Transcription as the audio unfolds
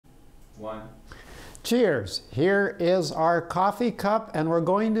One. Cheers! Here is our coffee cup, and we're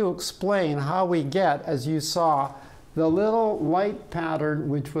going to explain how we get, as you saw, the little light pattern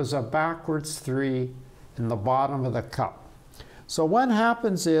which was a backwards 3 in the bottom of the cup. So what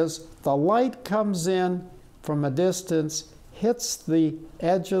happens is the light comes in from a distance, hits the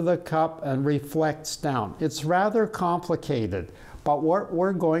edge of the cup, and reflects down. It's rather complicated, but what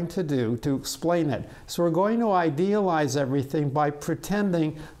we're going to do to explain it, so we're going to idealize everything by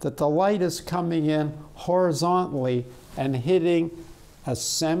pretending that the light is coming in horizontally and hitting a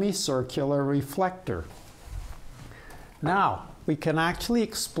semicircular reflector. Now, we can actually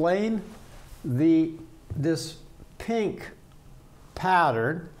explain this pink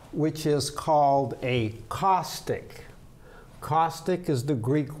pattern, which is called a caustic. Caustic is the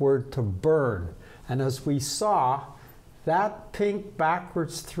Greek word to burn. And as we saw, that pink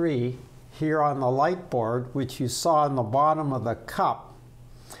backwards 3 here on the light board, which you saw in the bottom of the cup,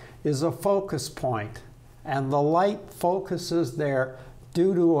 is a focus point. And the light focuses there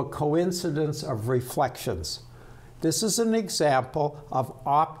due to a coincidence of reflections. This is an example of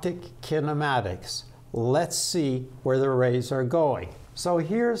optic kinematics. Let's see where the rays are going. So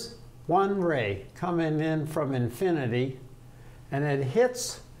here's one ray coming in from infinity, and it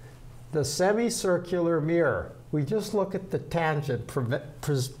hits the semicircular mirror. We just look at the tangent,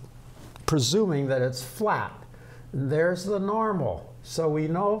 presuming that it's flat. And there's the normal. So we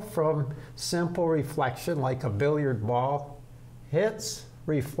know from simple reflection, like a billiard ball, hits,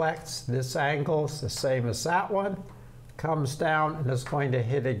 reflects, this angle is the same as that one, comes down, and is going to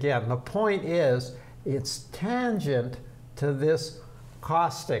hit again. The point is, it's tangent to this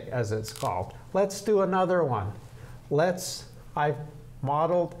caustic, as it's called. Let's do another one. I've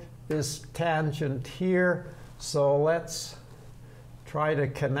modeled this tangent here, so let's try to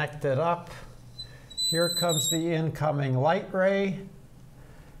connect it up. Here comes the incoming light ray.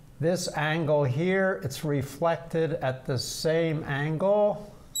 This angle here, it's reflected at the same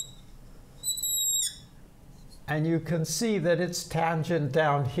angle. And you can see that it's tangent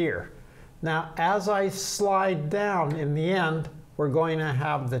down here. Now, as I slide down, in the end, we're going to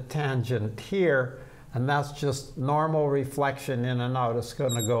have the tangent here, and that's just normal reflection in and out. It's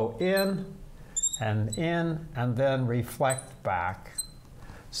going to go in, and then reflect back.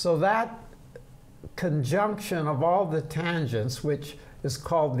 So that conjunction of all the tangents, which is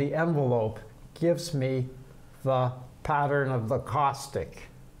called the envelope, gives me the pattern of the caustic.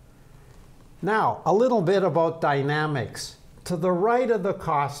 Now, a little bit about dynamics. To the right of the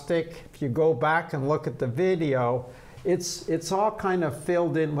caustic, if you go back and look at the video, it's all kind of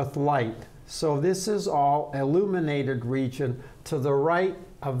filled in with light. So this is all illuminated region to the right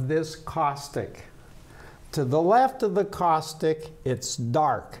of this caustic. To the left of the caustic, it's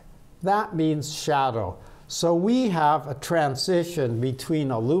dark. That means shadow. So we have a transition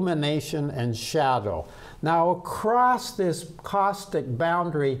between illumination and shadow. Now across this caustic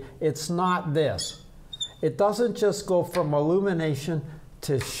boundary, it's not this. It doesn't just go from illumination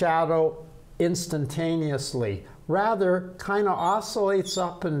to shadow instantaneously. Rather, kind of oscillates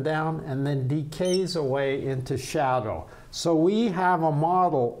up and down and then decays away into shadow. So we have a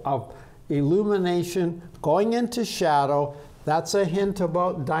model of illumination going into shadow. That's a hint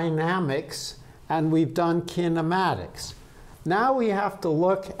about dynamics, and we've done kinematics. Now we have to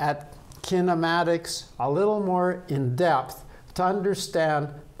look at kinematics a little more in depth to understand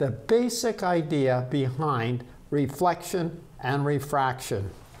the basic idea behind reflection and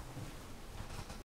refraction.